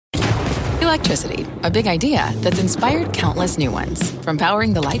Electricity, a big idea that's inspired countless new ones. From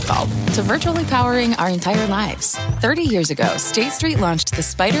powering the light bulb to virtually powering our entire lives. 30 years ago, State Street launched the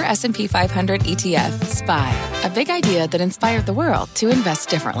Spider S&P 500 ETF, SPY. A big idea that inspired the world to invest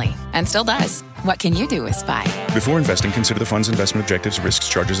differently. And still does. What can you do with SPY? Before investing, consider the fund's investment objectives, risks,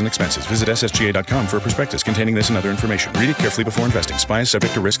 charges, and expenses. Visit ssga.com for a prospectus containing this and other information. Read it carefully before investing. SPY is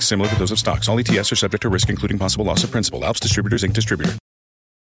subject to risks similar to those of stocks. All ETFs are subject to risk, including possible loss of principal. Alps Distributors, Inc. Distributor.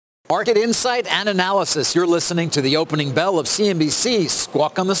 Market insight and analysis. You're listening to the opening bell of CNBC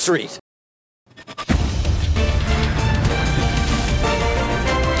Squawk on the Street.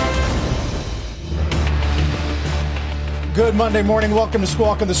 Good Monday morning. Welcome to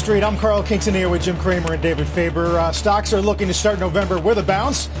Squawk on the Street. I'm Carl Quintanilla with Jim Cramer and David Faber. Stocks are looking to start November with a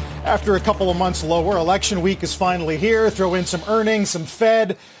bounce after a couple of months lower. Election week is finally here. Throw in some earnings, some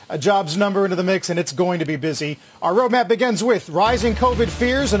Fed, a jobs number into the mix, and it's going to be busy. Our roadmap begins with rising COVID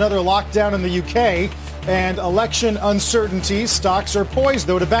fears, another lockdown in the UK, and election uncertainty. Stocks are poised,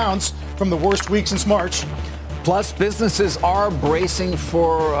 though, to bounce from the worst week since March. Plus, businesses are bracing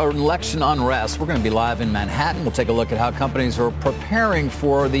for an election unrest. We're going to be live in Manhattan. We'll take a look at how companies are preparing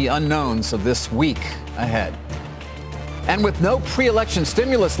for the unknowns of this week ahead. And with no pre-election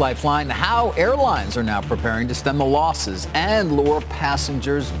stimulus lifeline, how airlines are now preparing to stem the losses and lure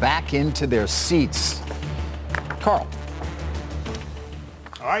passengers back into their seats. Carl.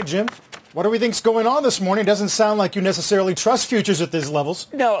 All right, Jim. What do we think's going on this morning? Doesn't sound like you necessarily trust futures at these levels.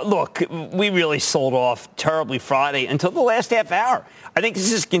 No, look, we really sold off terribly Friday until the last half hour. I think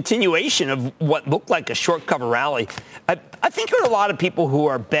this is a continuation of what looked like a short cover rally. I think there are a lot of people who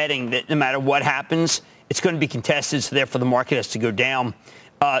are betting that no matter what happens, it's going to be contested, so therefore the market has to go down.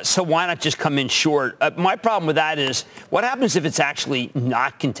 So why not just come in short? My problem with that is what happens if it's actually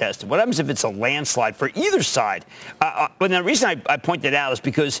not contested? What happens if it's a landslide for either side? But the reason I point that out is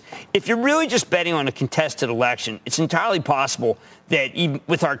because if you're really just betting on a contested election, it's entirely possible that even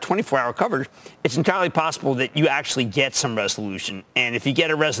with our 24-hour coverage, it's entirely possible that you actually get some resolution. And if you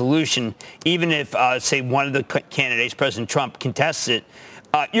get a resolution, even if, say, one of the candidates, President Trump, contests it,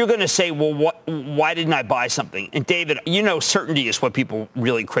 you're going to say, well, why didn't I buy something? And, David, you know certainty is what people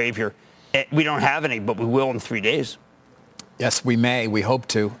really crave here. We don't have any, but we will in 3 days. Yes, we may. We hope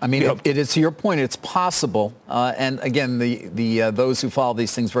to. I mean, it is, to your point, it's possible. And, again, those who follow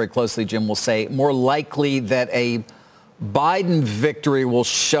these things very closely, Jim, will say more likely that a Biden victory will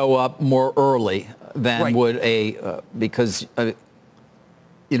show up more early than would because, if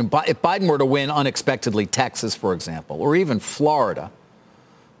Biden were to win unexpectedly Texas, for example, or even Florida,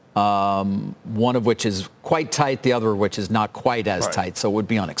 one of which is quite tight, the other of which is not quite as tight. So it would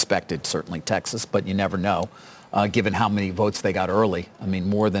be unexpected, certainly Texas, but you never know, given how many votes they got early. I mean,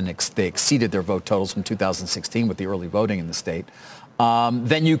 more than they exceeded their vote totals from 2016 with the early voting in the state.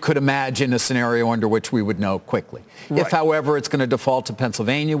 Then you could imagine a scenario under which we would know quickly. If, however, it's going to default to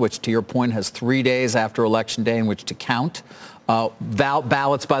Pennsylvania, which, to your point, has 3 days after Election Day in which to count,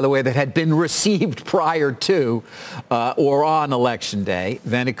 ballots, by the way, that had been received prior to or on Election Day,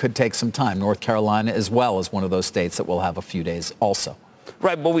 then it could take some time. North Carolina as well is one of those states that will have a few days also.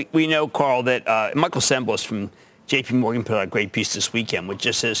 Right. Well, we know, Carl, that Michael Semblis from J.P. Morgan put out a great piece this weekend, which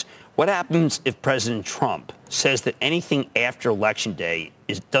just says, what happens if President Trump says that anything after Election Day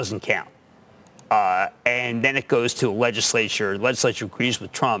doesn't count? And then it goes to a legislature. The legislature agrees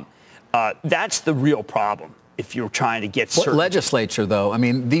with Trump. That's the real problem. If you're trying to get certain. What legislature, though? I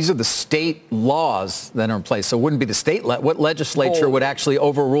mean, these are the state laws that are in place. So it wouldn't be the state. What legislature would actually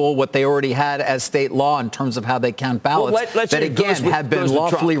overrule what they already had as state law in terms of how they count ballots that, again, have been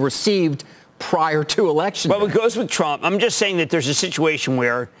lawfully received prior to election day? Well, it goes with Trump. I'm just saying that there's a situation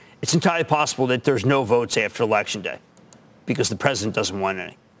where it's entirely possible that there's no votes after Election Day because the president doesn't want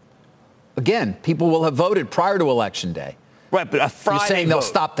any. Again, people will have voted prior to Election Day. Right, but a Friday You're saying vote. They'll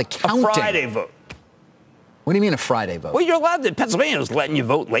stop the counting. A Friday vote. What do you mean a Friday vote? Well, you're allowed to. Pennsylvania is letting you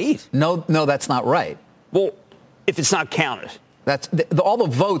vote late. No, that's not right. Well, if it's not counted. All the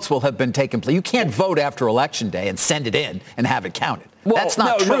votes will have been taken place. You can't vote after Election Day and send it in and have it counted. Well, that's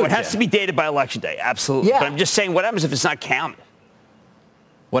not true. No, it has to be dated by Election Day. Absolutely. Yeah. But I'm just saying, what happens if it's not counted?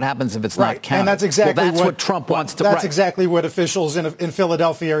 What happens if it's not counted? And that's exactly what Trump wants to. That's exactly what officials in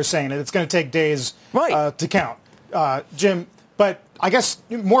Philadelphia are saying. It's going to take days to count. Jim, but I guess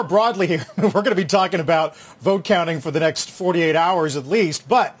more broadly here, we're going to be talking about vote counting for the next 48 hours at least.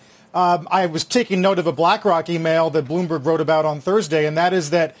 But I was taking note of a BlackRock email that Bloomberg wrote about on Thursday, and that is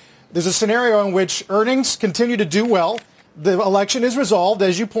that there's a scenario in which earnings continue to do well. The election is resolved,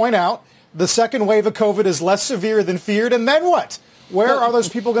 as you point out. The second wave of COVID is less severe than feared. And then what? Where are those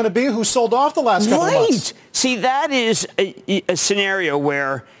people going to be who sold off the last couple of months? See, that is a scenario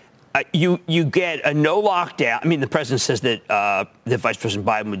where you get a no lockdown. I mean, the president says that Vice President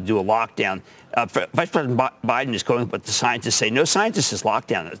Biden would do a lockdown. Vice President Biden is going with what the scientists say. No scientist says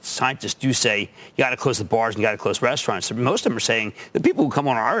lockdown. The scientists do say you got to close the bars and you got to close restaurants. So most of them are saying the people who come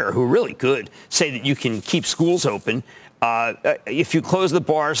on our air who are really good say that you can keep schools open. If you close the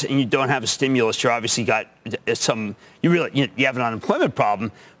bars and you don't have a stimulus, you're obviously got you have an unemployment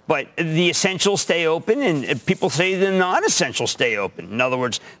problem. But the essentials stay open, and people say the non-essentials stay open. In other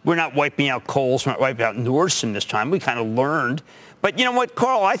words, we're not wiping out Kohl's, we're not wiping out Nordstrom this time. We kind of learned. But you know what,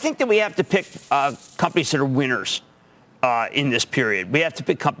 Carl? I think that we have to pick companies that are winners in this period. We have to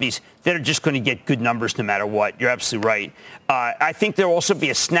pick companies that are just going to get good numbers no matter what. You're absolutely right. I think there will also be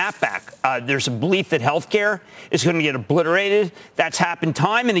a snapback. There's a belief that healthcare is going to get obliterated. That's happened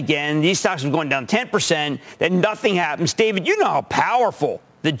time and again. These stocks have gone down 10%. Then nothing happens. David, you know how powerful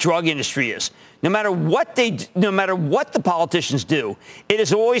the drug industry is. No matter what the politicians do, it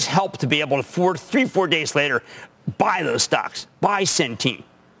has always helped to be able to 3-4 days later buy those stocks, buy Centene,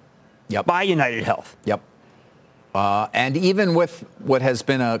 buy United Health. Yep. And even with what has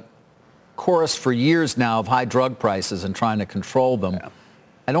been a chorus for years now of high drug prices and trying to control them,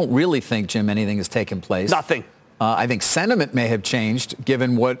 I don't really think, Jim, anything has taken place. Nothing. I think sentiment may have changed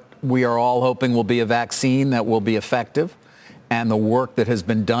given what we are all hoping will be a vaccine that will be effective. And the work that has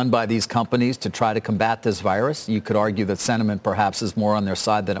been done by these companies to try to combat this virus, you could argue that sentiment perhaps is more on their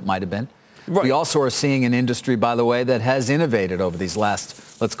side than it might have been. Right. We also are seeing an industry, by the way, that has innovated over these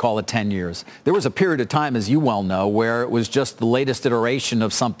last, let's call it 10 years. There was a period of time, as you well know, where it was just the latest iteration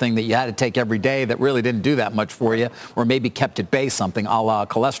of something that you had to take every day that really didn't do that much for you, or maybe kept at bay, something a la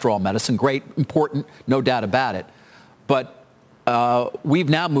cholesterol medicine. Great, important, no doubt about it. But we've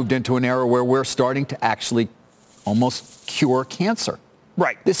now moved into an era where we're starting to actually almost cure cancer.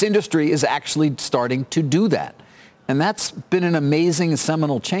 Right. This industry is actually starting to do that. And that's been an amazing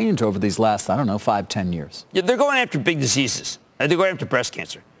seminal change over these last, 5-10 years. Yeah, they're going after big diseases. They're going after breast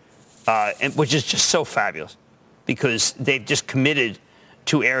cancer, which is just so fabulous because they've just committed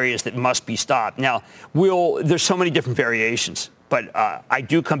to areas that must be stopped. Now, there's so many different variations, but I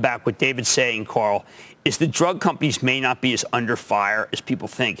do come back with David saying, Carl, is the drug companies may not be as under fire as people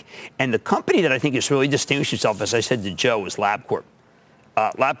think. And the company that I think has really distinguished itself, as I said to Joe, is LabCorp.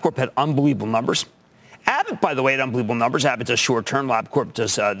 LabCorp had unbelievable numbers. Abbott, by the way, had unbelievable numbers. Abbott does short-term. LabCorp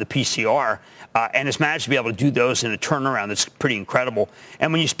does the PCR and has managed to be able to do those in a turnaround that's pretty incredible.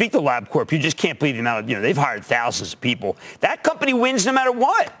 And when you speak to LabCorp, you just can't believe the amount of, they've hired thousands of people. That company wins no matter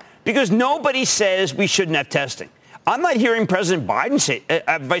what because nobody says we shouldn't have testing. I'm not hearing President Biden say,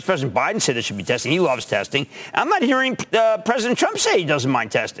 Vice President Biden say there should be testing. He loves testing. I'm not hearing President Trump say he doesn't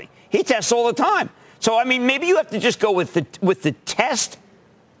mind testing. He tests all the time. So, I mean, maybe you have to just go with the test.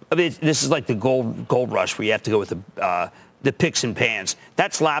 I mean, this is like the gold rush where you have to go with the picks and pans.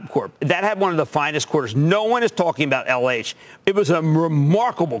 That's LabCorp. That had one of the finest quarters. No one is talking about LH. It was a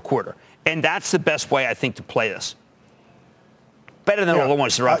remarkable quarter. And that's the best way, I think, to play this. Better than all the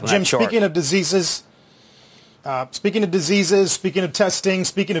ones that are up on Jim, that chart. speaking of diseases, speaking of testing,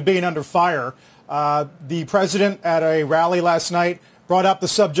 speaking of being under fire, the president at a rally last night brought up the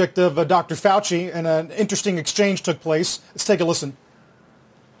subject of Dr. Fauci, and an interesting exchange took place. Let's take a listen.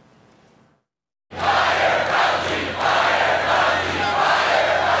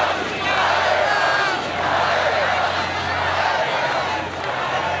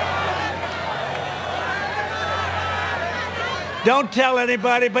 Don't tell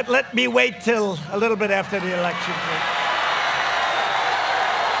anybody, but let me wait till a little bit after the election.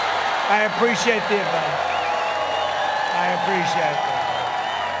 I appreciate the advice. I appreciate that.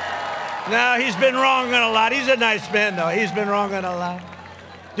 Now, he's been wrong on a lot. He's a nice man, though. He's been wrong on a lot.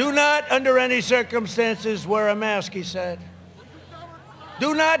 Do not, under any circumstances, wear a mask, he said.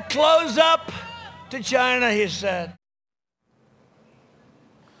 Do not close up to China, he said.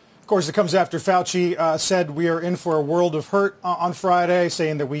 Of course, it comes after Fauci said we are in for a world of hurt on Friday,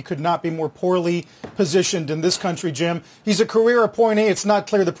 saying that we could not be more poorly positioned in this country, Jim. He's a career appointee. It's not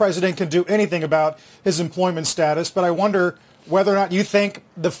clear the president can do anything about his employment status, but I wonder whether or not you think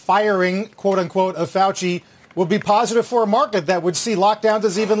the firing, quote unquote, of Fauci would be positive for a market that would see lockdowns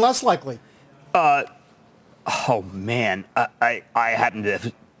as even less likely. Oh, man. I happen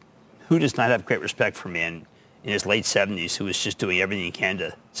to... Who does not have great respect for man in his late 70s who was just doing everything he can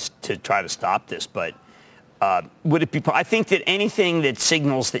to try to stop this? But would it be... I think that anything that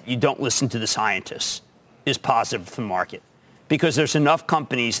signals that you don't listen to the scientists is positive for the market because there's enough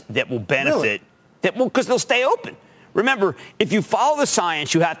companies that will benefit, because they'll stay open. Remember, if you follow the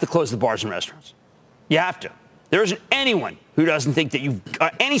science, you have to close the bars and restaurants. You have to. There isn't anyone who doesn't think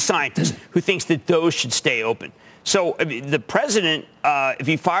that any scientist who thinks that those should stay open. So I mean, the president, if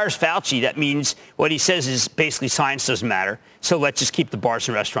he fires Fauci, that means what he says is basically science doesn't matter. So let's just keep the bars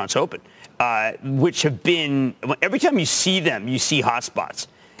and restaurants open, which have been, every time you see them, you see hotspots.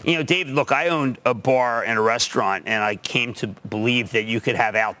 You know, David, look, I owned a bar and a restaurant, and I came to believe that you could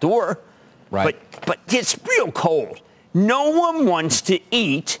have outdoor. Right. But it's real cold. No one wants to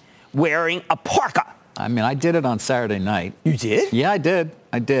eat wearing a parka. I mean, I did it on Saturday night. You did? Yeah, I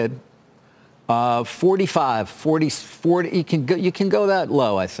did. 45, 40, you can go that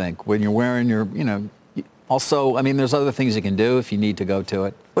low, I think, when you're wearing your, also, I mean, there's other things you can do if you need to go to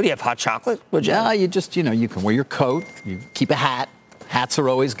it. What do you have, hot chocolate? Yeah, you just, you can wear your coat, you keep a hat. Hats are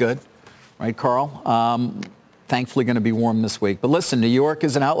always good, right, Carl? Thankfully going to be warm this week. But listen, New York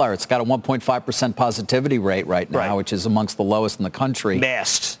is an outlier. It's got a 1.5% positivity rate right now, which is amongst the lowest in the country.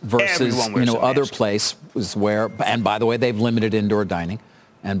 Masks. Versus, other places where, and by the way, they've limited indoor dining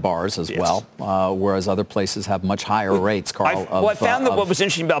and bars as well, whereas other places have much higher rates, Carl. I found that what was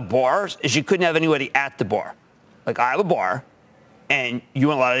interesting about bars is you couldn't have anybody at the bar. Like, I have a bar, and you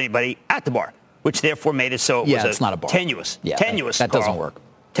won't allow anybody at the bar, which therefore made it so it was it's not a bar. Tenuous. Yeah, tenuous, that doesn't work.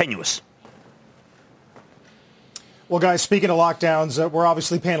 Tenuous. Well, guys, speaking of lockdowns, we're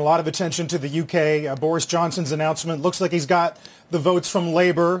obviously paying a lot of attention to the UK. Boris Johnson's announcement looks like he's got the votes from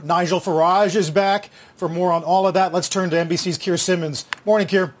Labour. Nigel Farage is back. For more on all of that, let's turn to NBC's Keir Simmons. Morning,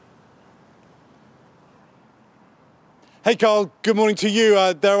 Keir. Hey, Carl. Good morning to you.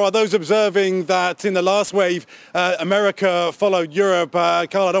 There are those observing that in the last wave, America followed Europe.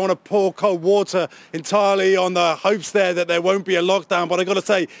 Carl, I don't want to pour cold water entirely on the hopes there that there won't be a lockdown. But I've got to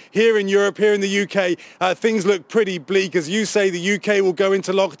say, here in Europe, here in the UK, things look pretty bleak. As you say, the UK will go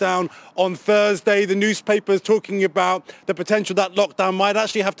into lockdown on Thursday. The newspapers talking about the potential that lockdown might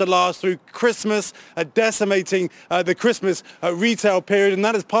actually have to last through Christmas, decimating the Christmas retail period. And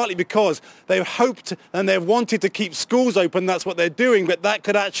that is partly because they've hoped and they've wanted to keep schools open. That's what they're doing, but that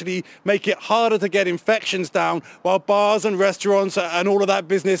could actually make it harder to get infections down while bars and restaurants and all of that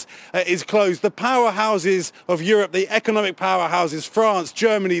business is closed. The powerhouses of Europe, the economic powerhouses, France,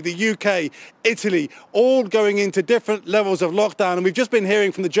 Germany, the UK, Italy, all going into different levels of lockdown. And we've just been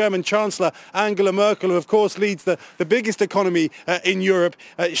hearing from the German Chancellor, Angela Merkel, who of course leads the biggest economy in Europe.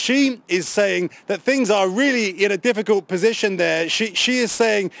 She is saying that things are really in a difficult position there. She is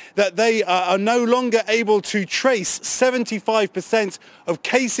saying that they are no longer able to trace 75% of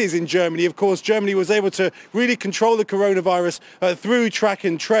cases in Germany. Of course, Germany was able to really control the coronavirus through track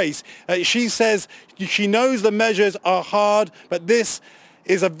and trace. She says she knows the measures are hard, but this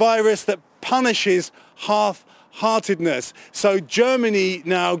is a virus that punishes half-heartedness. So Germany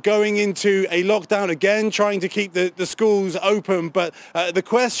now going into a lockdown again, trying to keep the schools open. But the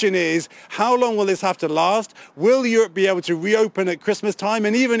question is, how long will this have to last? Will Europe be able to reopen at Christmas time?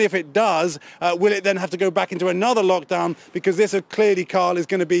 And even if it does, will it then have to go back into another lockdown? Because this clearly, Carl, is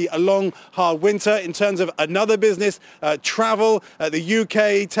going to be a long, hard winter. In terms of another business, travel, the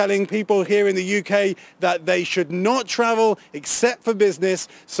UK telling people here in the UK that they should not travel except for business.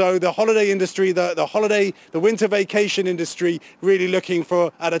 So the holiday industry, the winter vacation industry really looking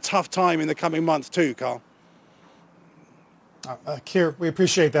at a tough time in the coming months too, Carl. Keir, we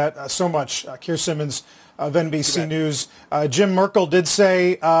appreciate that so much. Keir Simmons of NBC News. Jim Merkel did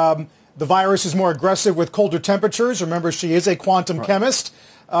say the virus is more aggressive with colder temperatures. Remember, she is a quantum chemist.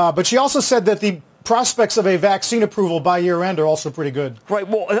 But she also said that the prospects of a vaccine approval by year end are also pretty good. Right.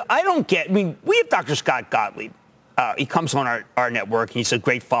 Well, we have Dr. Scott Gottlieb. He comes on our network, and he's a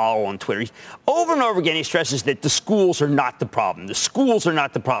great follow on Twitter. Over and over again, he stresses that the schools are not the problem. The schools are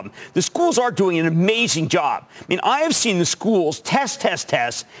not the problem. The schools are doing an amazing job. I mean, I have seen the schools test.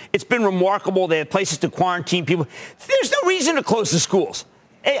 It's been remarkable. They have places to quarantine people. There's no reason to close the schools.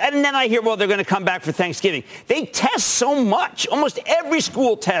 And then I hear, well, they're going to come back for Thanksgiving. They test so much. Almost every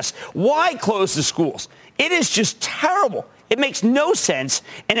school tests. Why close the schools? It is just terrible. It makes no sense,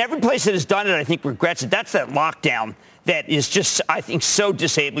 and every place that has done it, I think, regrets it. That's that lockdown that is just, I think, so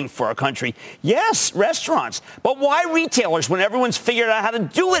disabling for our country. Yes, restaurants, but why retailers when everyone's figured out how to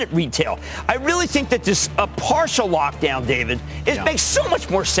do it at retail? I really think that this partial lockdown, David, makes so much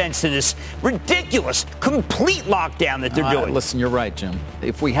more sense than this ridiculous, complete lockdown that they're doing. Listen, you're right, Jim.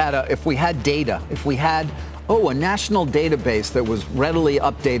 If we had data, a national database that was readily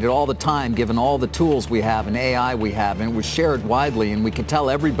updated all the time, given all the tools we have and AI we have, and it was shared widely, and we could tell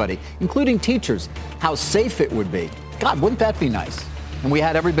everybody, including teachers, how safe it would be. God, wouldn't that be nice? And we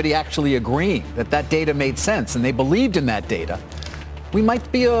had everybody actually agreeing that data made sense, and they believed in that data. We might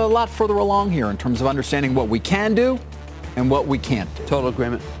be a lot further along here in terms of understanding what we can do and what we can't do. Total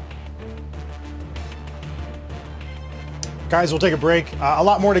agreement. Guys, we'll take a break. A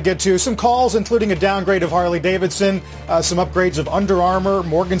lot more to get to. Some calls, including a downgrade of Harley-Davidson, some upgrades of Under Armour.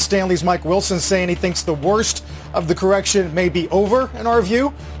 Morgan Stanley's Mike Wilson saying he thinks the worst of the correction may be over, in our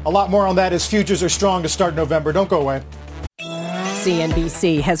view. A lot more on that as futures are strong to start November. Don't go away.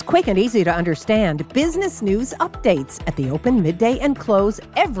 CNBC has quick and easy to understand business news updates at the open, midday, and close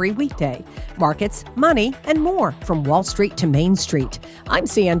every weekday. Markets, money, and more from Wall Street to Main Street. I'm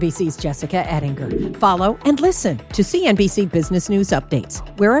CNBC's Jessica Ettinger. Follow and listen to CNBC Business News Updates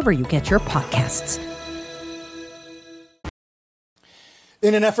wherever you get your podcasts.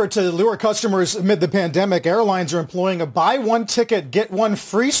 In an effort to lure customers amid the pandemic, airlines are employing a buy one ticket, get one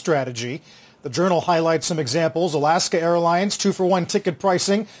free strategy. The Journal highlights some examples. Alaska Airlines, 2-for-1 ticket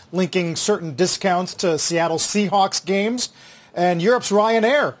pricing, linking certain discounts to Seattle Seahawks games. And Europe's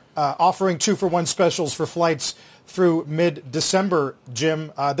Ryanair offering 2-for-1 specials for flights through mid-December,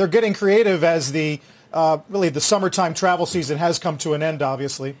 Jim. They're getting creative as the summertime travel season has come to an end,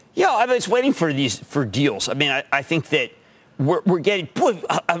 obviously. Yeah, I mean, it's waiting for deals. I mean, I think that we're getting,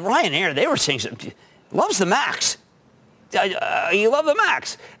 Ryanair, they were saying something, loves the MAX. You love the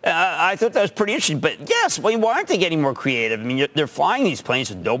MAX. I thought that was pretty interesting. But yes, why aren't they getting more creative? I mean, they're flying these planes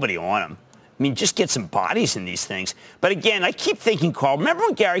with nobody on them. I mean, just get some bodies in these things. But again, I keep thinking, Carl, remember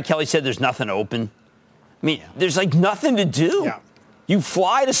when Gary Kelly said there's nothing open? I mean, there's like nothing to do. Yeah. You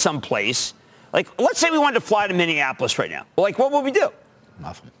fly to some place. Like, let's say we wanted to fly to Minneapolis right now. Like, what would we do?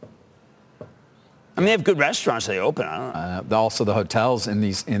 Nothing. I mean, they have good restaurants. They open. I don't know. Also, the hotels in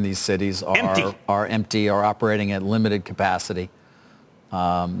these cities are empty, are operating at limited capacity.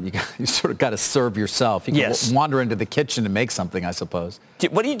 You sort of got to serve yourself. You can wander into the kitchen to make something, I suppose.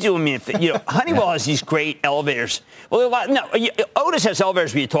 What do you do? I mean, if, Honeywell has these great elevators. Well, Otis has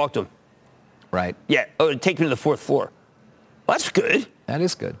elevators where you talk to them. Right. Yeah. Oh, take them to the 4th floor. Well, that's good. That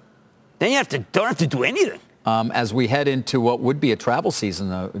is good. Then you don't have to do anything. As we head into what would be a travel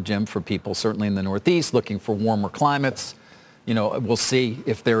season, Jim, for people certainly in the Northeast looking for warmer climates, we'll see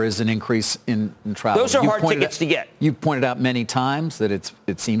if there is an increase in travel. Those are hard tickets to get. You've pointed out many times that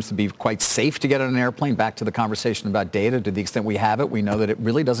it seems to be quite safe to get on an airplane. Back to the conversation about data, to the extent we have it, we know that it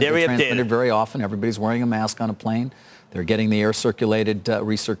really doesn't get transmitted very often. Everybody's wearing a mask on a plane. They're getting the air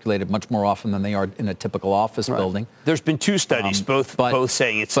recirculated much more often than they are in a typical office building. There's been 2 studies, both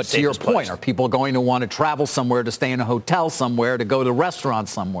saying it's the safest place. But to your point, are people going to want to travel somewhere, to stay in a hotel somewhere, to go to a restaurant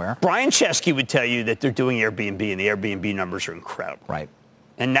somewhere? Brian Chesky would tell you that they're doing Airbnb, and the Airbnb numbers are incredible. Right.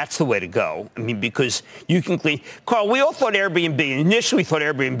 And that's the way to go. I mean, because you can clean. Carl, we all thought initially thought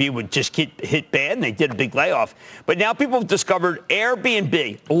Airbnb would just hit bad, and they did a big layoff. But now people have discovered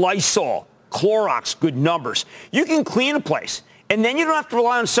Airbnb, Lysol, Clorox, good numbers. You can clean a place, and then you don't have to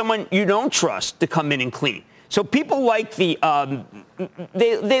rely on someone you don't trust to come in and clean. So people like they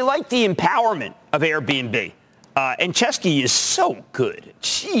like the empowerment of Airbnb, and Chesky is so good.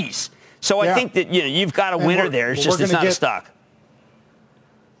 Jeez. So I think that you've got a winner there. It's just it's not a stock.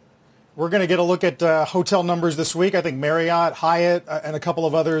 We're going to get a look at hotel numbers this week. I think Marriott, Hyatt, and a couple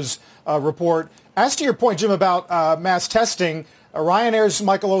of others report. As to your point, Jim, about mass testing. Ryanair's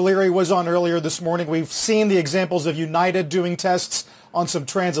Michael O'Leary was on earlier this morning. We've seen the examples of United doing tests on some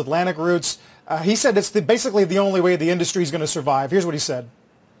transatlantic routes. He said it's basically the only way the industry is going to survive. Here's what he said.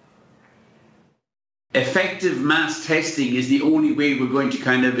 Effective mass testing is the only way we're going to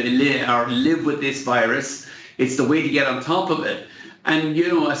kind of live with this virus. It's the way to get on top of it. And,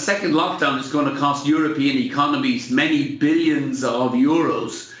 a second lockdown is going to cost European economies many billions of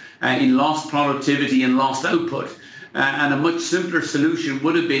euros in lost productivity and lost output. And a much simpler solution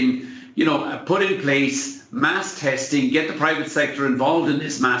would have been, put in place mass testing, get the private sector involved in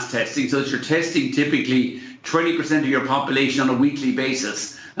this mass testing so that you're testing typically 20% of your population on a weekly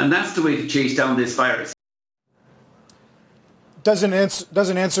basis. And that's the way to chase down this virus. Doesn't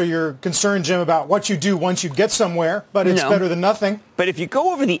answer your concern, Jim, about what you do once you get somewhere, but it's better than nothing. But if you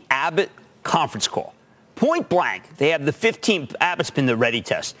go over the Abbott conference call, point blank, they have the 15, Abbott's been the ready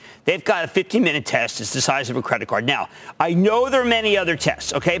test. They've got a 15-minute test. It's the size of a credit card. Now, I know there are many other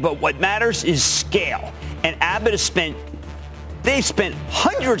tests, okay, but what matters is scale. And Abbott has they've spent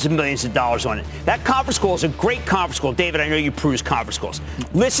hundreds of millions of dollars on it. That conference call is a great conference call. David, I know you peruse conference calls.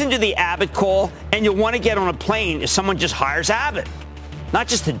 Listen to the Abbott call, and you'll want to get on a plane if someone just hires Abbott, not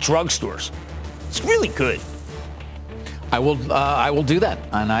just the drugstores. It's really good. I will do that.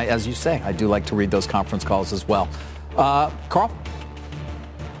 And as you say, I do like to read those conference calls as well. Carl?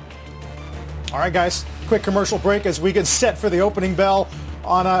 All right, guys. Quick commercial break as we get set for the opening bell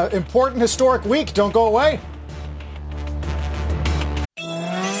on an important historic week. Don't go away.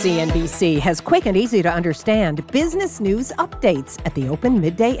 CNBC has quick and easy to understand business news updates at the open,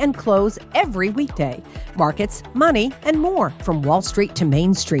 midday, and close every weekday. Markets, money, and more from Wall Street to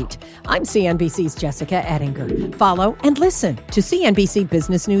Main Street. I'm CNBC's Jessica Ettinger. Follow and listen to CNBC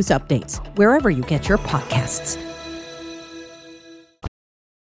Business News Updates wherever you get your podcasts.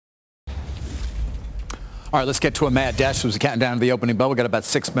 All right, let's get to a mad dash as we count down to the opening bell. We've got about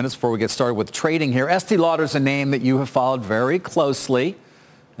 6 minutes before we get started with trading here. Estee Lauder's a name that you have followed very closely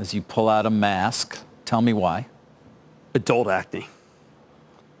as you pull out a mask. Tell me why. Adult acne.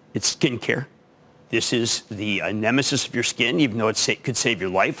 It's skincare. This is the nemesis of your skin, even though it could save your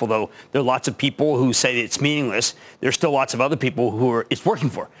life. Although there are lots of people who say that it's meaningless, there's still lots of other people who it's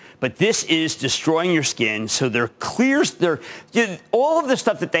working for. But this is destroying your skin, so all of the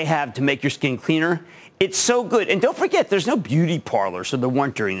stuff that they have to make your skin cleaner. It's so good. And don't forget, there's no beauty parlor, so there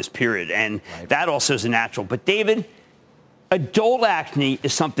weren't during this period. And that also is a natural. But David, adult acne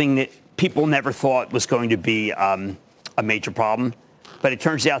is something that people never thought was going to be a major problem. But it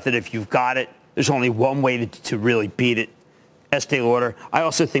turns out that if you've got it, there's only one way to really beat it. Estee Lauder. I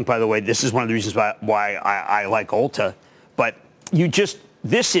also think, by the way, this is one of the reasons why I like Ulta. But I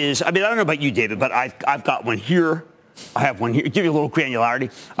don't know about you, David, but I've got one here. I have one here. Give you a little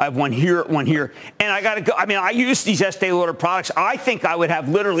granularity. I have one here, and I got to go. I mean, I use these Estee Lauder products. I think I would have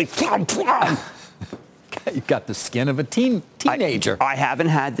literally. You've got the skin of a teenager. I haven't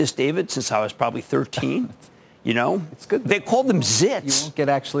had this, David, since I was probably 13. You know, it's good. They call them zits. You won't get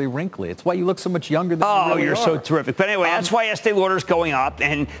actually wrinkly. It's why you look so much younger than you really you're are. so terrific. But anyway, that's why Estee Lauder's going up,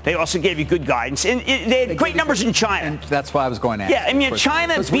 and they also gave you good guidance. And they had great numbers in China. And that's why I was going to ask. Yeah, I mean,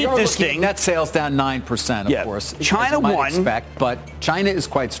 China beat this thing. Net sales down 9%, of course. China won. But China is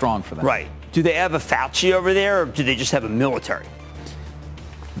quite strong for them. Right. Do they have a Fauci over there, or do they just have a military?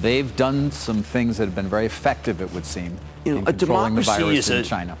 They've done some things that have been very effective, it would seem. A democracy in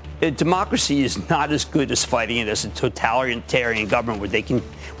China. A democracy is not as good as fighting it as a totalitarian government where they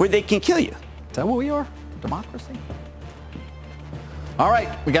can kill you. Is that what we are? Democracy? All right,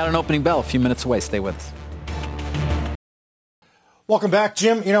 we got an opening bell a few minutes away. Stay with us. Welcome back,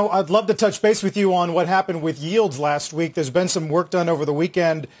 Jim. I'd love to touch base with you on what happened with yields last week. There's been some work done over the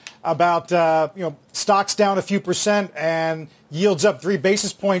weekend about, stocks down a few percent and yields up 3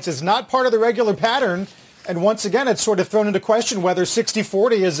 basis points is not part of the regular pattern. And once again, it's sort of thrown into question whether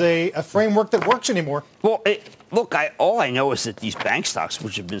 60-40 is a framework that works anymore. Well, all I know is that these bank stocks,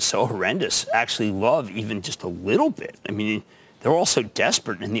 which have been so horrendous, actually love even just a little bit. I mean, they're all so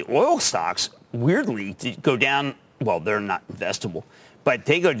desperate. And the oil stocks, weirdly, go down. Well, they're not investable, but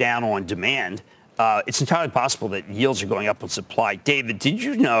they go down on demand. It's entirely possible that yields are going up on supply. David, did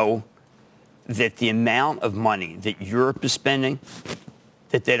you know that the amount of money that Europe is spending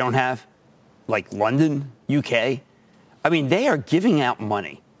that they don't have, like London, UK, I mean, they are giving out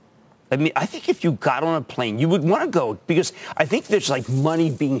money. I mean, I think if you got on a plane, you would want to go because I think there's like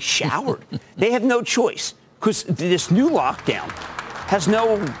money being showered. They have no choice because this new lockdown has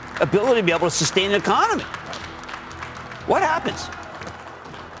no ability to be able to sustain an economy. What happens?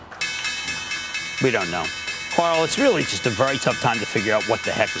 We don't know. Carl, it's really just a very tough time to figure out what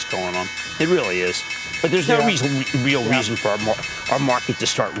the heck is going on. It really is. But there's no real reason for our market to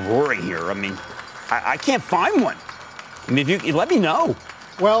start roaring here. I mean, I can't find one. I mean, if you let me know.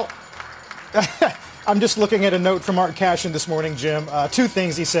 Well, I'm just looking at a note from Art Cashin this morning, Jim. 2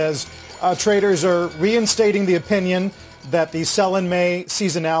 things he says. Traders are reinstating the opinion that the sell-in-May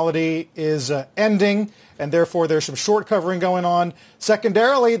seasonality is ending, and therefore there's some short covering going on.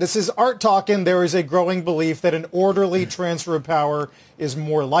 Secondarily, this is Art talking, there is a growing belief that an orderly transfer of power is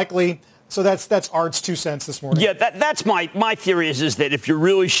more likely. So that's Art's 2 cents this morning. Yeah, that's my theory is that if you're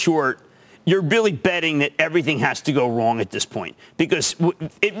really short, you're really betting that everything has to go wrong at this point because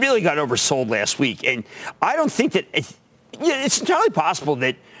it really got oversold last week. And I don't think that it's entirely possible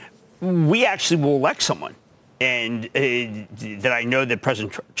that we actually will elect someone. And that I know that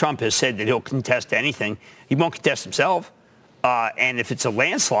President Trump has said that he'll contest anything. He won't contest himself. And if it's a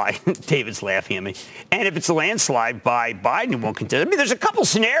landslide, David's laughing at me. And if it's a landslide by Biden, he won't contest. I mean, there's a couple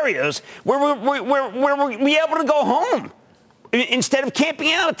scenarios where we'll be able to go home instead of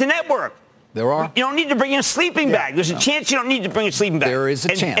camping out at the network. There are. You don't need to bring a sleeping bag. There's a chance you don't need to bring a sleeping bag. There is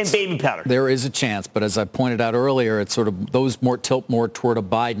a chance. And baby powder. There is a chance. But as I pointed out earlier, it's sort of those tilt more toward a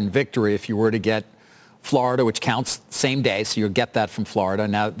Biden victory if you were to get Florida, which counts same day, so you'll get that from Florida.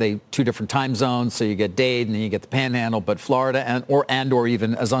 Now, they 2 different time zones, so you get Dade and then you get the Panhandle. But Florida and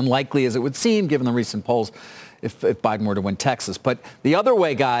even as unlikely as it would seem, given the recent polls, if Biden were to win Texas. But the other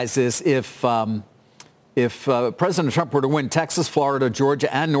way, guys, is if President Trump were to win Texas, Florida,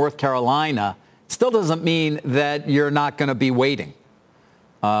 Georgia, and North Carolina, still doesn't mean that you're not going to be waiting.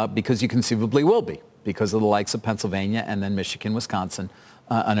 because you conceivably will be, because of the likes of Pennsylvania and then Michigan, Wisconsin,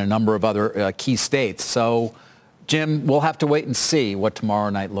 and a number of other key states. So, Jim, we'll have to wait and see what tomorrow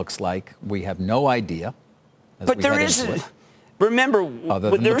night looks like. We have no idea. But there is, remember,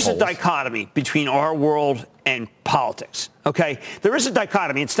 there is a dichotomy between our world and politics, okay? There is a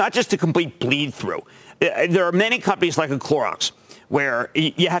dichotomy. It's not just a complete bleed through. There are many companies like a Clorox where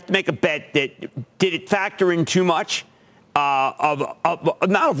you have to make a bet that did it factor in too much of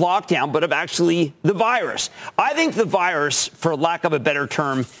not of lockdown, but of actually the virus. I think the virus, for lack of a better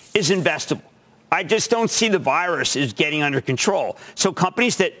term, is investable. I just don't see the virus is getting under control. So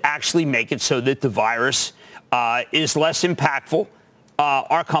companies that actually make it so that the virus is less impactful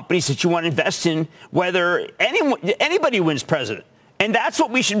are companies that you want to invest in, whether anybody wins president. And that's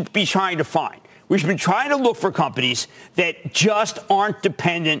what we should be trying to find. We should be trying to look for companies that just aren't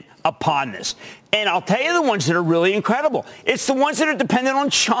dependent upon this. And I'll tell you the ones that are really incredible. It's the ones that are dependent on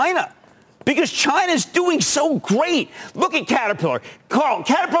China, because China's doing so great. Look at Caterpillar. Carl,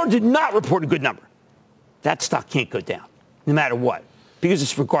 Caterpillar did not report a good number. That stock can't go down, no matter what, because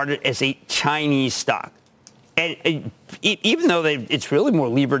it's regarded as a Chinese stock. And even though it's really more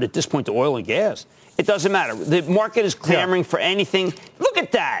levered at this point to oil and gas, it doesn't matter. The market is clamoring for anything. Look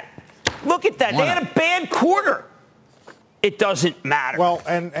at that. Look at that. They had a bad quarter. It doesn't matter. Well,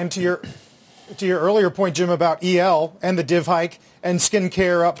 and to your earlier point, Jim, about EL and the div hike and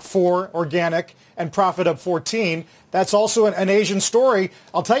skincare up 4 organic and profit up 14, that's also an Asian story.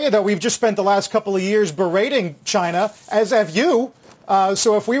 I'll tell you, though, we've just spent the last couple of years berating China, as have you.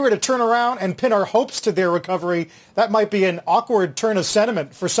 So if we were to turn around and pin our hopes to their recovery, that might be an awkward turn of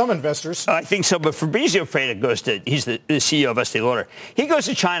sentiment for some investors. I think so. But Fabrizio Freda he's the CEO of Estee Lauder. He goes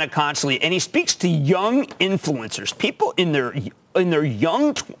to China constantly, and he speaks to young influencers, people in their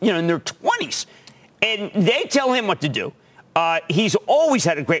young, in their 20s, and they tell him what to do. He's always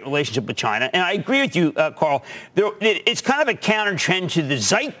had a great relationship with China. And I agree with you, Carl. It's kind of a counter trend to the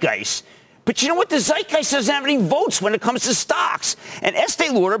zeitgeist. But you know what? The zeitgeist doesn't have any votes when it comes to stocks. And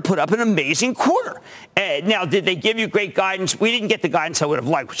Estee Lauder put up an amazing quarter. Now, did they give you great guidance? We didn't get the guidance I would have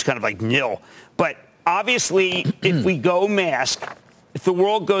liked, which is kind of like nil. But obviously, if we go mask, if the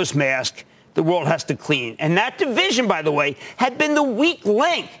world goes mask, the world has to clean. And that division, by the way, had been the weak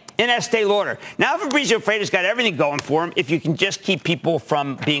link in Estee Lauder. Now Fabrizio Freda's got everything going for him if you can just keep people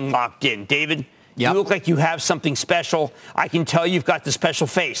from being locked in. David? Yep. You look like you have something special. I can tell you've got the special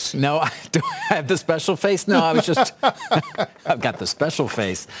face. No, do I have the special face? No, I was just, I've got the special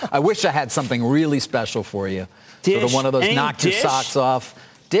face. I wish I had something really special for you. Dish? Sort of one of those Any knock your Dish? socks off.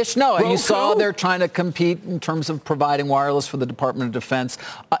 Dish, no. Roku? You saw they're trying to compete in terms of providing wireless for the Department of Defense.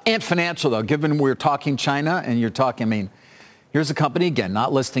 And financial, though, given we're talking China and you're talking, here's a company, again,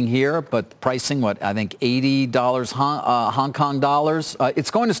 not listing here, but pricing, I think $80 Hong Kong dollars.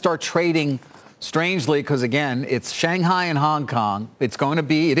 It's going to start trading strangely, because again, it's Shanghai and Hong Kong. It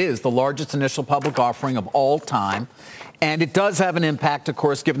is the largest initial public offering of all time. And it does have an impact, of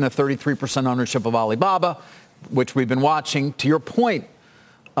course, given the 33% ownership of Alibaba, which we've been watching. To your point,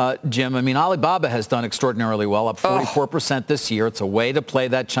 Jim, Alibaba has done extraordinarily well, up 44% this year. It's a way to play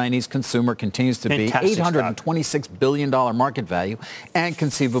that Chinese consumer, continues to be $826 billion market value, and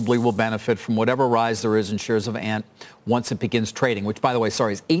conceivably will benefit from whatever rise there is in shares of Ant once it begins trading, which, by the way,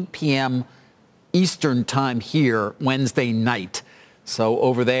 is 8 p.m. Eastern time here, Wednesday night. So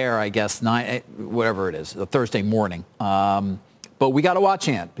over there, I guess, 9, whatever it is, a Thursday morning. But we got to watch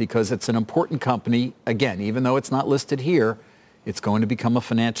Ant because it's an important company. Again, even though it's not listed here, it's going to become a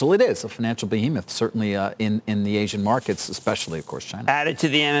financial behemoth, certainly in the Asian markets, especially, of course, China. Added to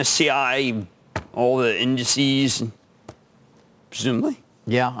the MSCI, all the indices, presumably.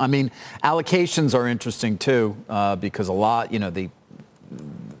 Yeah, allocations are interesting, too, because a lot,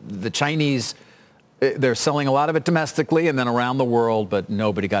 the Chinese, they're selling a lot of it domestically and then around the world, but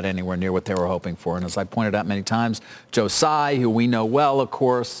nobody got anywhere near what they were hoping for. And as I pointed out many times, Joe Tsai, who we know well, of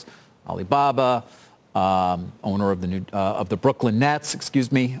course, Alibaba, owner of the Brooklyn Nets,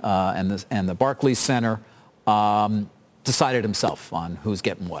 and the Barclays Center, decided himself on who's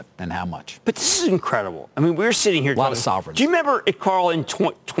getting what and how much. But this is incredible. We're sitting here. A lot of sovereignty. Do you remember, Carl, in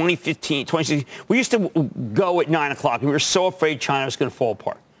 2015, 2016, we used to go at 9 o'clock and we were so afraid China was going to fall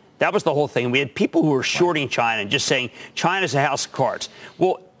apart. That was the whole thing. We had people who were shorting China and just saying China's a house of cards.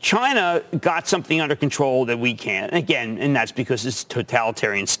 Well, China got something under control that we can't. Again, and that's because it's a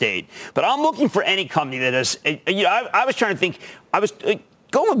totalitarian state. But I'm looking for any company that has, I was trying to think, I was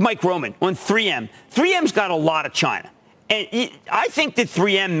going with Mike Roman on 3M. 3M's got a lot of China. And I think that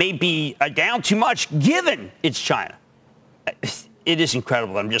 3M may be down too much given it's China. It is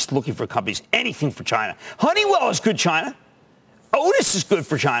incredible. I'm just looking for companies, anything for China. Honeywell is good China. Otis is good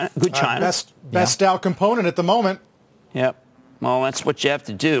for China. Good China. Best Dow component at the moment. Yep. Well, that's what you have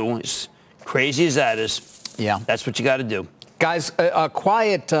to do. As crazy as that is. Yeah. That's what you got to do. Guys, a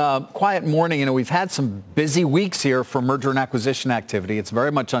quiet morning. We've had some busy weeks here for merger and acquisition activity. It's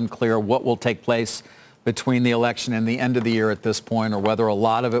very much unclear what will take place between the election and the end of the year at this point, or whether a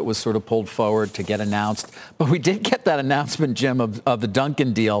lot of it was sort of pulled forward to get announced. But we did get that announcement, Jim, of the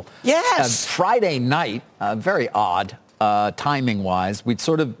Dunkin deal. Yes. Friday night, very odd. Timing-wise, we'd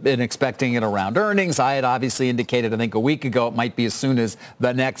sort of been expecting it around earnings. I had obviously indicated, I think a week ago, it might be as soon as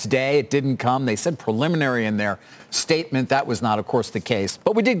the next day. It didn't come. They said preliminary in their statement. That was not, of course, the case.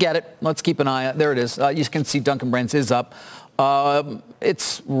 But we did get it. Let's keep an eye out. There it is. You can see Dunkin Brands is up.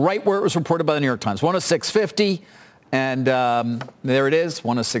 It's right where it was reported by the New York Times, 106.50. And there it is,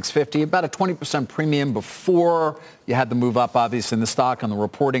 106.50, about a 20% premium before you had the move up, obviously, in the stock on the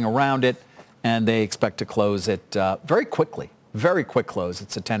reporting around it. And they expect to close it very quickly. Very quick close.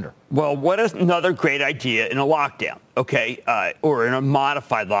 It's a tender. Well, what is another great idea in a lockdown, okay, or in a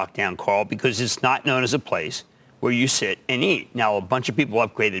modified lockdown, Carl, because it's not known as a place where you sit and eat. Now, a bunch of people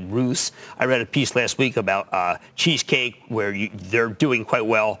upgraded Ruth's. I read a piece last week about cheesecake where they're doing quite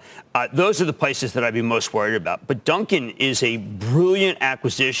well. Those are the places that I'd be most worried about. But Dunkin is a brilliant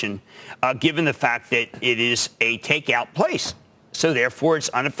acquisition given the fact that it is a takeout place. So, therefore, it's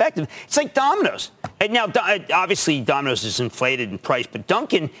unaffected. It's like Domino's. And now, obviously, Domino's is inflated in price, but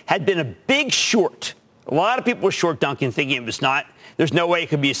Dunkin had been a big short. A lot of people were short Dunkin, thinking it was not, there's no way it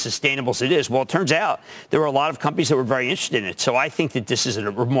could be as sustainable as it is. Well, it turns out there were a lot of companies that were very interested in it. So I think that this is a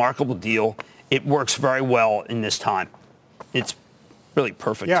remarkable deal. It works very well in this time. It's really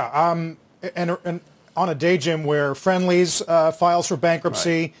perfect. Yeah, and on a day, Jim, where Friendly's files for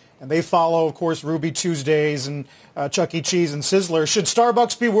bankruptcy, right, and they follow, of course, Ruby Tuesdays and Chuck E. Cheese and Sizzler. Should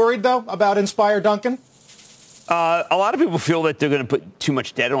Starbucks be worried, though, about Inspire Dunkin'? A lot of people feel that they're going to put too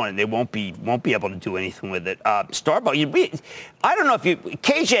much debt on it. They won't be able to do anything with it. Starbucks, I don't know if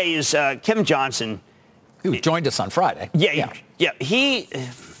KJ is Kevin Johnson. Who joined us on Friday. Yeah.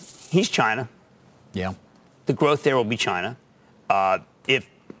 He's China. Yeah. The growth there will be China. If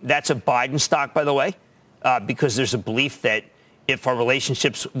that's a Biden stock, by the way, because there's a belief that if our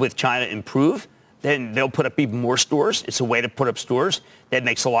relationships with China improve, then they'll put up even more stores. It's a way to put up stores that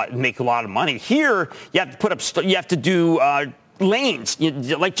make a lot of money. Here, you have to put up, you have to do lanes,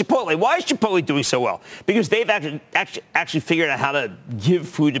 like Chipotle. Why is Chipotle doing so well? Because they've actually figured out how to give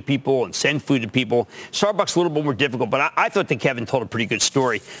food to people and send food to people. Starbucks a little bit more difficult, but I thought that Kevin told a pretty good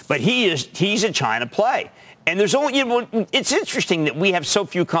story. But he's a China play, and there's only it's interesting that we have so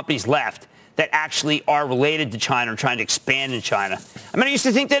few companies left that actually are related to China or trying to expand in China. I mean, I used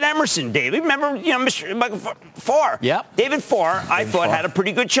to think that Emerson, David, remember, Mr. Michael Farr? Yeah. David Farr, I thought, had a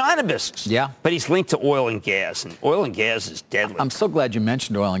pretty good China business. Yeah. But he's linked to oil and gas, and oil and gas is deadly. I'm so glad you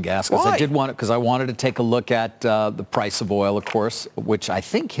mentioned oil and gas, because I wanted to take a look at the price of oil, of course, which I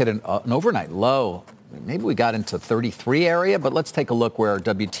think hit an overnight low. Maybe we got into 33 area, but let's take a look where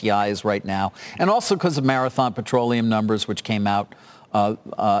WTI is right now. And also because of Marathon Petroleum numbers, which came out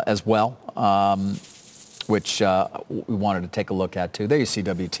as well, which we wanted to take a look at, too. There you see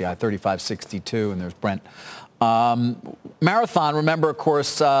WTI, 35.62, and there's Brent. Marathon, remember, of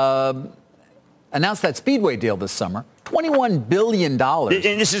course, announced that Speedway deal this summer, $21 billion. And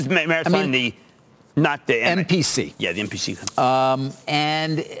this is Marathon, not the MPC. Yeah, the MPC.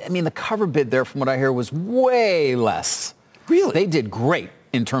 And, I mean, the cover bid there, from what I hear, was way less. Really? They did great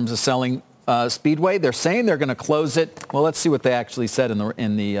in terms of selling Speedway. They're saying they're going to close it. Well, let's see what they actually said in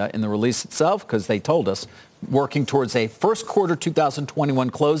the release itself, because they told us working towards a first quarter 2021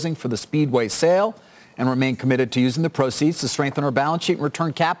 closing for the Speedway sale and remain committed to using the proceeds to strengthen our balance sheet and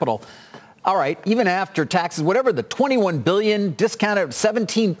return capital. All right, even after taxes, whatever, the $21 billion, discounted at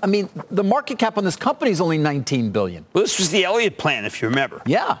 17. I mean, the market cap on this company is only $19 billion. Well, this was the Elliott plan, if you remember.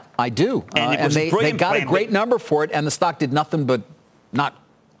 Yeah, I do. And they got a great number for it, and the stock did nothing but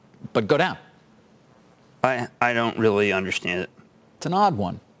go down. I don't really understand it. It's an odd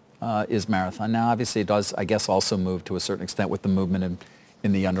one, is Marathon. Now, obviously, it does, I guess, also move to a certain extent with the movement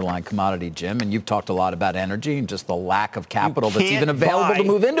in the underlying commodity, Jim. And you've talked a lot about energy and just the lack of capital that's even available to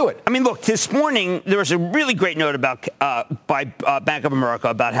move into it. I mean, look, this morning, there was a really great note about by Bank of America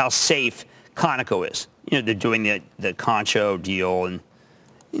about how safe Conoco is. They're doing the Concho deal, and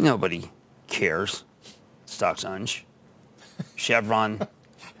nobody cares. Stock's unch. Chevron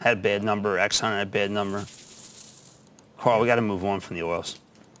had a bad number. Exxon had a bad number. Carl, we got to move on from the oils.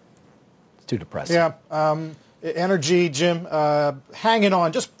 It's too depressing. Yeah. Energy, Jim, hanging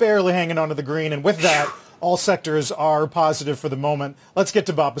on, just barely hanging on to the green. And with that, all sectors are positive for the moment. Let's get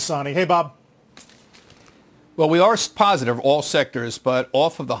to Bob Bassani. Hey, Bob. Well, we are positive, all sectors, but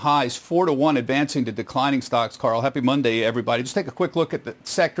off of the highs, 4-1 advancing to declining stocks. Carl, happy Monday, everybody. Just take a quick look at the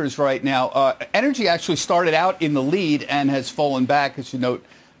sectors right now. Energy actually started out in the lead and has fallen back, as you note,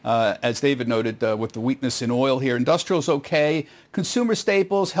 as David noted, with the weakness in oil here. Industrial's okay. Consumer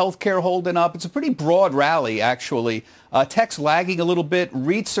staples, healthcare holding up. It's a pretty broad rally, actually. Tech's lagging a little bit.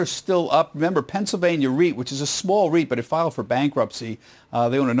 REITs are still up. Remember, Pennsylvania REIT, which is a small REIT, but it filed for bankruptcy.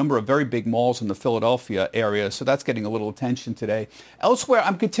 They own a number of very big malls in the Philadelphia area, so that's getting a little attention today. Elsewhere,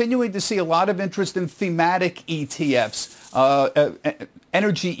 I'm continuing to see a lot of interest in thematic ETFs.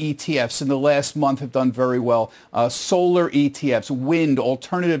 Energy ETFs in the last month have done very well. Solar ETFs, wind,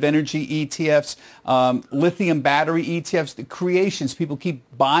 alternative energy ETFs, lithium battery ETFs, the creations. People keep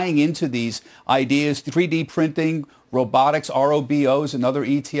buying into these ideas. 3D printing, robotics, ROBOs, another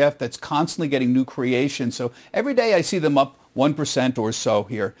ETF that's constantly getting new creations. So every day I see them up 1% or so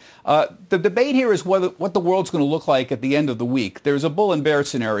here. The debate here is what the world's going to look like at the end of the week. There's a bull and bear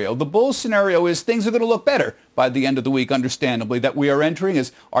scenario. The bull scenario is things are going to look better by the end of the week, understandably, that we are entering,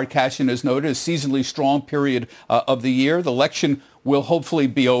 as Art Cashin has noted, a seasonally strong period of the year. The election will hopefully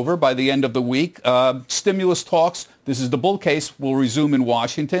be over by the end of the week. Stimulus talks, this is the bull case, will resume in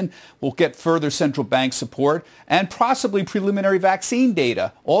Washington. We'll get further central bank support and possibly preliminary vaccine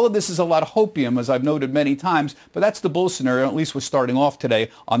data. All of this is a lot of hopium, as I've noted many times, but that's the bull scenario. At least we're starting off today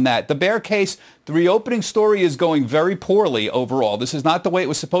on that. The bear case, the reopening story is going very poorly overall. This is not the way it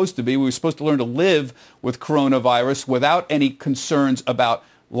was supposed to be. We were supposed to learn to live with coronavirus without any concerns about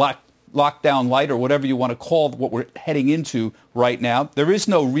lockdown light or whatever you want to call what we're heading into right now. There is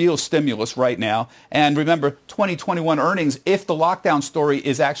no real stimulus right now. And remember, 2021 earnings, if the lockdown story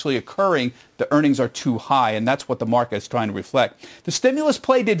is actually occurring, the earnings are too high, and that's what the market is trying to reflect. The stimulus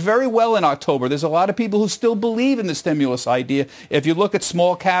play did very well in October. There's a lot of people who still believe in the stimulus idea. If you look at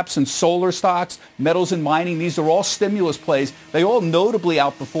small caps and solar stocks, metals and mining, these are all stimulus plays. They all notably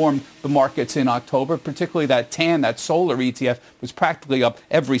outperformed the markets in October, particularly that solar ETF was practically up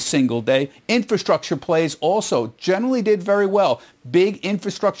every single day. Infrastructure plays also generally did very well. Big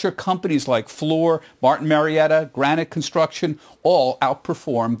infrastructure companies like Fluor, Martin Marietta, Granite Construction all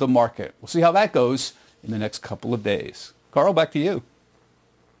outperformed the market. We'll see how that goes in the next couple of days. Carl, back to you.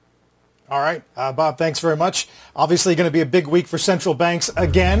 All right. Bob, thanks very much. Obviously going to be a big week for central banks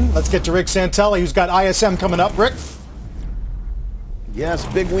again. Let's get to Rick Santelli, who's got ISM coming up. Rick? Yes,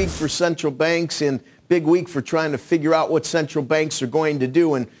 big week for central banks and big week for trying to figure out what central banks are going to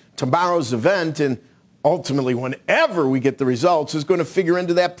do. And tomorrow's event, and ultimately whenever we get the results, is going to figure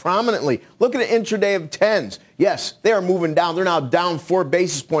into that prominently. Look at an intraday of 10s. Yes, they are moving down. They're now down 4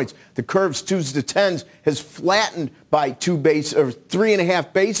 basis points. The curve's 2s to 10s has flattened by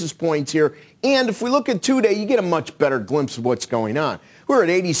 3.5 basis points here. And if we look at 2-day, you get a much better glimpse of what's going on. We were at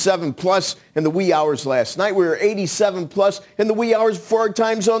 87 plus in the wee hours last night. We were at 87 plus in the wee hours before our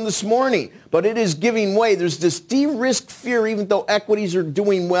time zone this morning. But it is giving way. There's this de-risk fear, even though equities are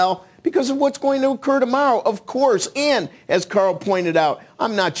doing well, because of what's going to occur tomorrow, of course. And as Carl pointed out,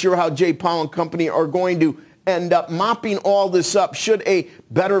 I'm not sure how Jay Powell and company are going to end up mopping all this up should a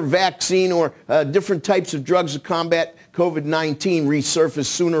better vaccine or different types of drugs to combat COVID-19 resurface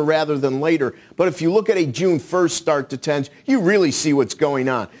sooner rather than later. But if you look at a June 1st start to 10s, you really see what's going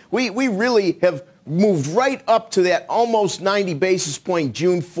on. We really have moved right up to that almost 90 basis point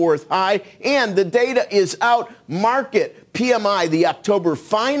June 4th high, and the data is out. Market PMI, the October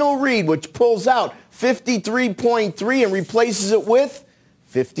final read, which pulls out 53.3 and replaces it with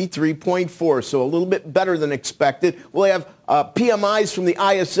 53.4, so a little bit better than expected. We'll have PMIs from the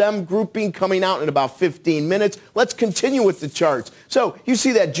ISM grouping coming out in about 15 minutes. Let's continue with the charts. So you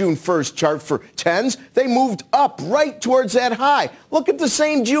see that June 1st chart for 10s. They moved up right towards that high. Look at the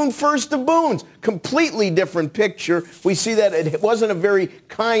same June 1st of Boons. Completely different picture. We see that it wasn't a very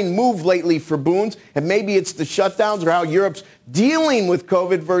kind move lately for Boons, and maybe it's the shutdowns or how Europe's dealing with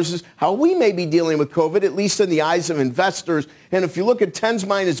COVID versus how we may be dealing with COVID, at least in the eyes of investors. And if you look at 10s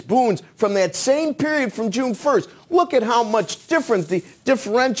minus Boons from that same period from June 1st, look at how much different the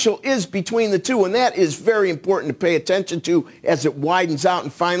differential is between the two, and that is very important to pay attention to as it widens out.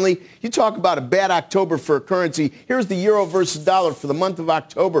 And finally, you talk about a bad October for a currency. Here's the euro versus dollar for the month of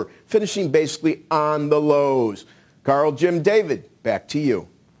October, finishing basically on the lows. Carl, Jim, David, back to you.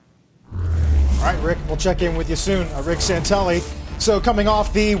 All right, Rick, we'll check in with you soon. Rick Santelli. So coming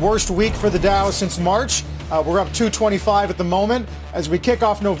off the worst week for the Dow since March, we're up 225 at the moment. As we kick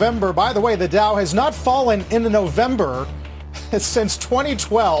off November, by the way, the Dow has not fallen in November since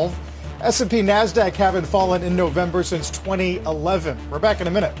 2012. S&P, NASDAQ haven't fallen in November since 2011. We're back in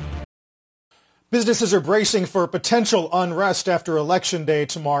a minute. Businesses are bracing for potential unrest after Election Day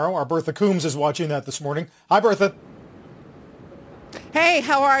tomorrow. Our Bertha Coombs is watching that this morning. Hi, Bertha. Hey,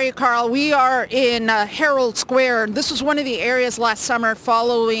 how are you, Carl? We are in Herald Square. This was one of the areas last summer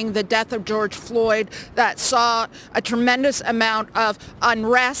following the death of George Floyd that saw a tremendous amount of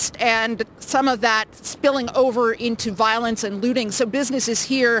unrest and some of that spilling over into violence and looting. So businesses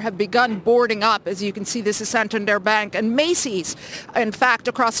here have begun boarding up. As you can see, this is Santander Bank and Macy's. In fact,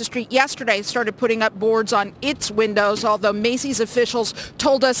 across the street yesterday started putting up boards on its windows, although Macy's officials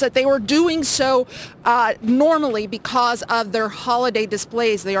told us that they were doing so normally because of their holiday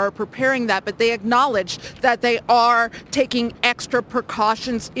displays. They are preparing that, but they acknowledge that they are taking extra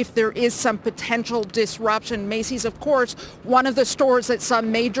precautions if there is some potential disruption. Macy's, of course, one of the stores that saw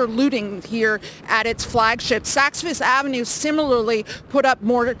major looting here at its flagship. Saks Fifth Avenue similarly put up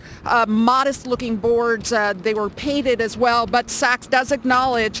more modest-looking boards. They were painted as well, but Saks does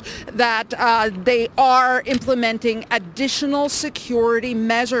acknowledge that they are implementing additional security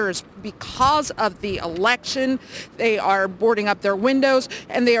measures because of the election. They are boarding up their windows,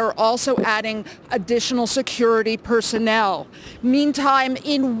 and they are also adding additional security personnel. Meantime,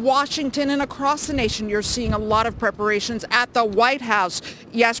 in Washington and across the nation, you're seeing a lot of preparations at the White House.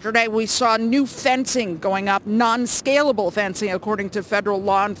 Yesterday, we saw new fencing going up, non-scalable fencing, according to federal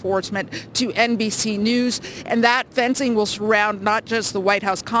law enforcement, to NBC News. And that fencing will surround not just the White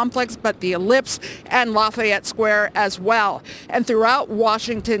House complex, but the Ellipse and Lafayette Square as well. And throughout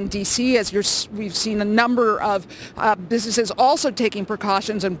Washington, D.C., as we've seen a number of businesses also taking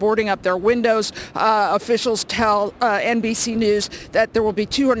precautions and boarding up their windows. Officials tell NBC News that there will be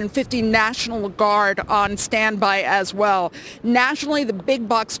 250 National Guard on standby as well. Nationally, the big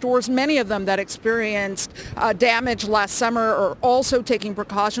box stores, many of them that experienced damage last summer, are also taking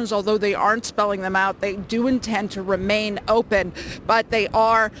precautions, although they aren't spelling them out. They do intend to remain open, but they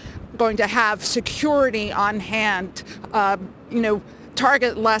are going to have security on hand.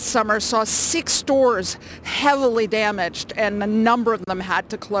 Target last summer saw 6 stores heavily damaged, and a number of them had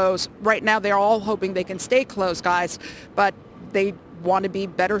to close. Right now, they're all hoping they can stay closed, guys, but they want to be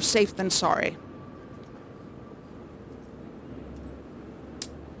better safe than sorry.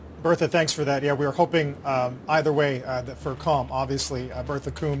 Bertha, thanks for that. Yeah, we were hoping either way for calm, obviously,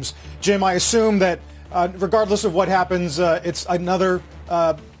 Bertha Coombs. Jim, I assume that regardless of what happens, it's another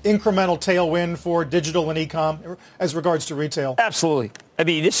incremental tailwind for digital and e-com as regards to retail. Absolutely. I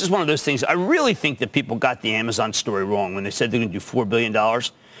mean, this is one of those things. I really think that people got the Amazon story wrong when they said they're going to do $4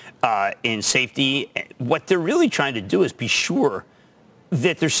 billion in safety. What they're really trying to do is be sure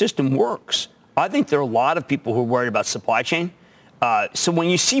that their system works. I think there are a lot of people who are worried about supply chain. So when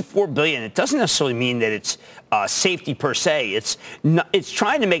you see $4 billion, it doesn't necessarily mean that it's safety per se. It's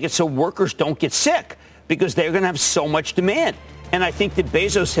trying to make it so workers don't get sick because they're going to have so much demand. And I think that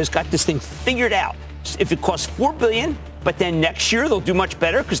Bezos has got this thing figured out. If it costs $4 billion, but then next year they'll do much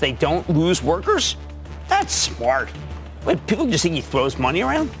better because they don't lose workers, that's smart. But people just think he throws money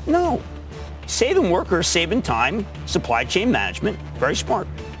around? No. Saving workers, saving time, supply chain management, very smart.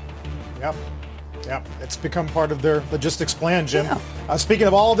 Yep. Yeah, it's become part of their logistics plan, Jim. Yeah. Speaking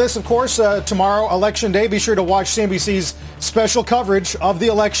of all of this, of course, tomorrow, Election Day. Be sure to watch CNBC's special coverage of the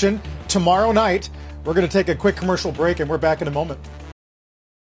election tomorrow night. We're going to take a quick commercial break, and we're back in a moment.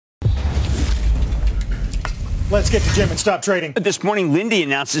 Let's get to Jim and stop trading. This morning, Linde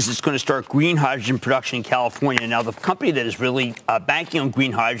announces it's going to start green hydrogen production in California. Now, the company that is really banking on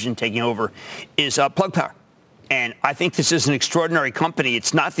green hydrogen taking over is Plug Power. And I think this is an extraordinary company.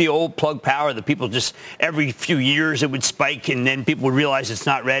 It's not the old Plug Power that people just every few years it would spike and then people would realize it's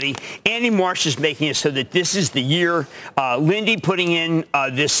not ready. Andy Marsh is making it so that this is the year. Linde putting in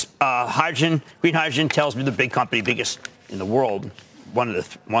this hydrogen, green hydrogen, tells me the big company, biggest in the world, one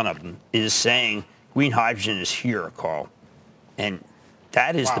of them, is saying green hydrogen is here, Carl. And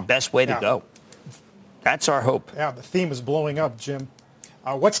that is the best way to go. That's our hope. Yeah, the theme is blowing up, Jim.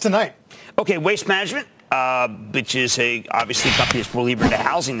 What's tonight? Okay, Waste Management, which is obviously a company that's more believer into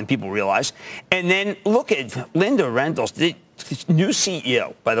housing than people realize. And then look at Linda Rendell's, the new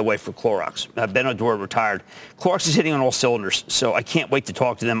CEO, by the way, for Clorox. Ben Odor retired. Clorox is hitting on all cylinders, so I can't wait to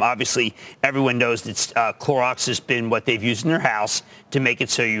talk to them. Obviously, everyone knows that Clorox has been what they've used in their house to make it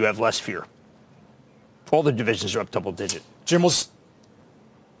so you have less fear. All the divisions are up double digit. Jim,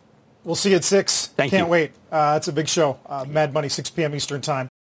 we'll see you at 6. Thank you. Can't wait. It's a big show. Mad Money, 6 p.m. Eastern Time.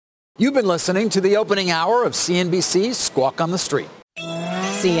 You've been listening to the opening hour of CNBC's Squawk on the Street.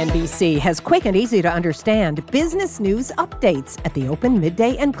 CNBC has quick and easy to understand business news updates at the open,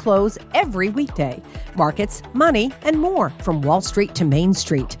 midday, and close every weekday. Markets, money, and more from Wall Street to Main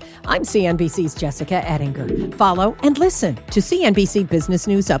Street. I'm CNBC's Jessica Ettinger. Follow and listen to CNBC Business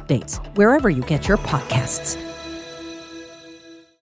News Updates wherever you get your podcasts.